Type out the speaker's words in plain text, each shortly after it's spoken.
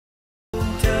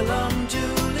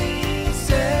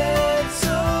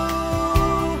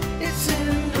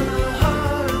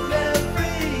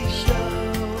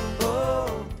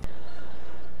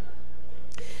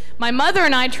My mother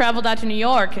and I traveled out to New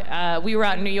York. We were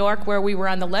out in New York where we were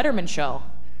on the Letterman show.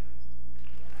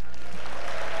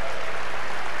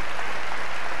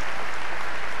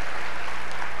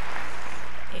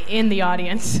 In the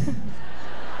audience.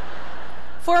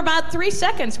 For about 3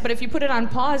 seconds, but if you put it on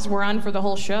pause, we're on for the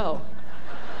whole show.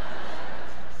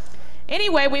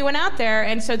 Anyway, we went out there,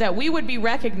 and so that we would be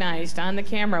recognized on the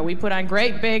camera, we put on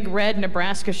great big red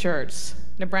Nebraska shirts.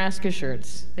 Nebraska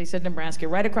shirts. They said Nebraska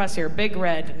right across here, big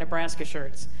red Nebraska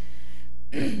shirts.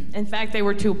 In fact, they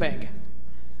were too big.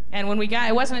 And when we got,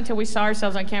 it wasn't until we saw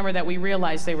ourselves on camera that we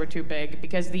realized they were too big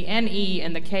because the NE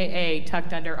and the KA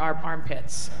tucked under our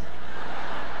armpits.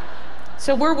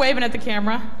 So we're waving at the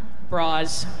camera,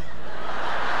 bras.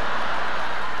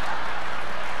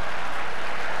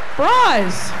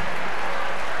 Bras.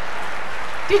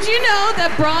 Did you know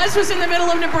that bras was in the middle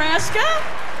of Nebraska?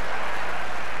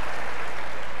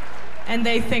 And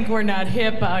they think we're not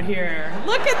hip out here.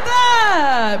 Look at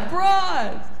that,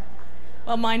 bras.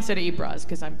 Well, mine said e-bras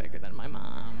because I'm bigger than my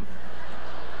mom.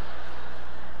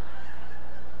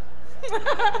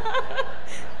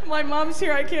 My mom's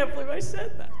here, I can't believe I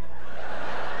said that.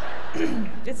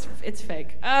 It's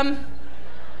fake.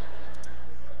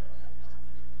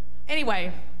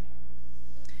 Anyway,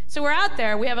 so we're out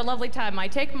there, we have a lovely time. I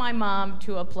take my mom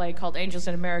to a play called Angels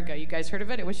in America. You guys heard of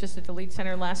it? It was just at the Lead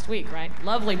Center last week, right?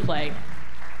 Lovely play.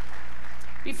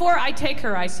 Before I take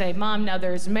her, I say, Mom, now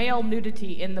there's male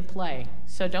nudity in the play,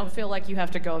 so don't feel like you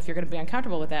have to go if you're gonna be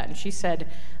uncomfortable with that. And she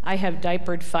said, I have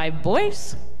diapered 5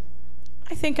 boys.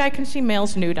 I think I can see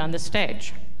males nude on the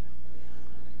stage.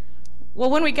 Well,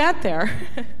 when we got there,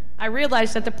 I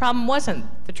realized that the problem wasn't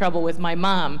the trouble with my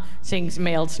mom seeing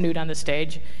males nude on the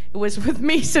stage. It was with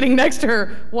me sitting next to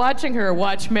her, watching her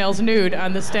watch males nude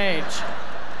on the stage.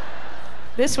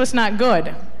 This was not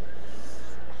good.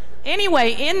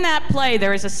 Anyway, in that play,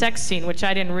 there is a sex scene, which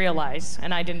I didn't realize,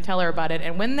 and I didn't tell her about it.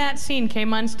 And when that scene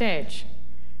came on stage,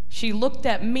 she looked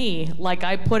at me like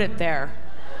I put it there.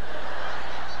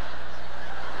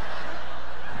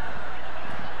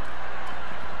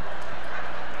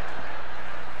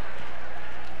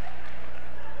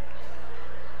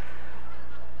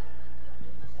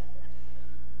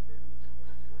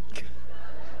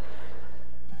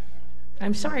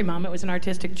 I'm sorry, Mom, it was an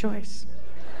artistic choice.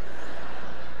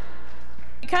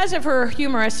 Because of her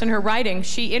humorous and her writing,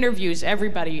 she interviews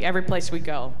everybody, every place we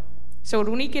go. So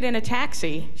when we get in a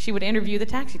taxi, she would interview the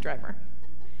taxi driver.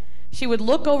 She would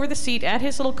look over the seat at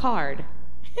his little card,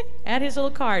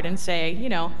 and say, you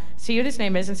know, see what his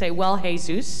name is and say, well,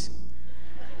 Jesus,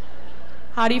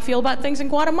 how do you feel about things in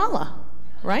Guatemala,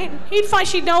 right?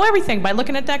 She'd know everything by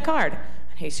looking at that card.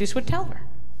 And Jesus would tell her.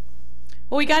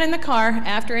 Well, we got in the car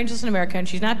after Angels in America, and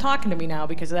she's not talking to me now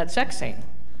because of that sex scene.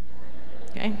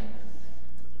 Okay?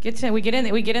 We get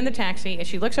in the taxi, and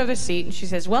she looks over the seat, and she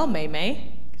says, well,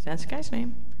 May, because that's the guy's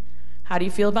name, how do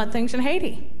you feel about things in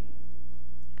Haiti?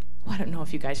 Well, I don't know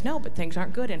if you guys know, but things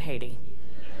aren't good in Haiti.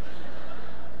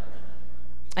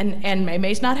 And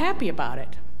May's not happy about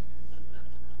it.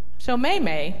 So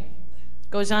May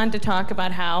goes on to talk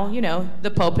about how, you know,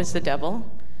 the Pope is the devil,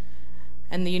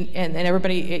 and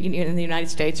everybody in the United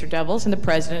States are devils, and the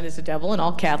president is a devil, and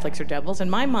all Catholics are devils. And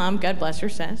my mom, God bless her,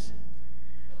 says,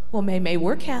 well, May,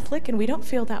 we're Catholic, and we don't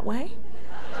feel that way.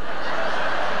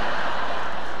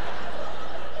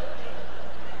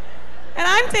 And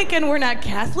I'm thinking, we're not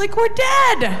Catholic, we're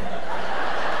dead.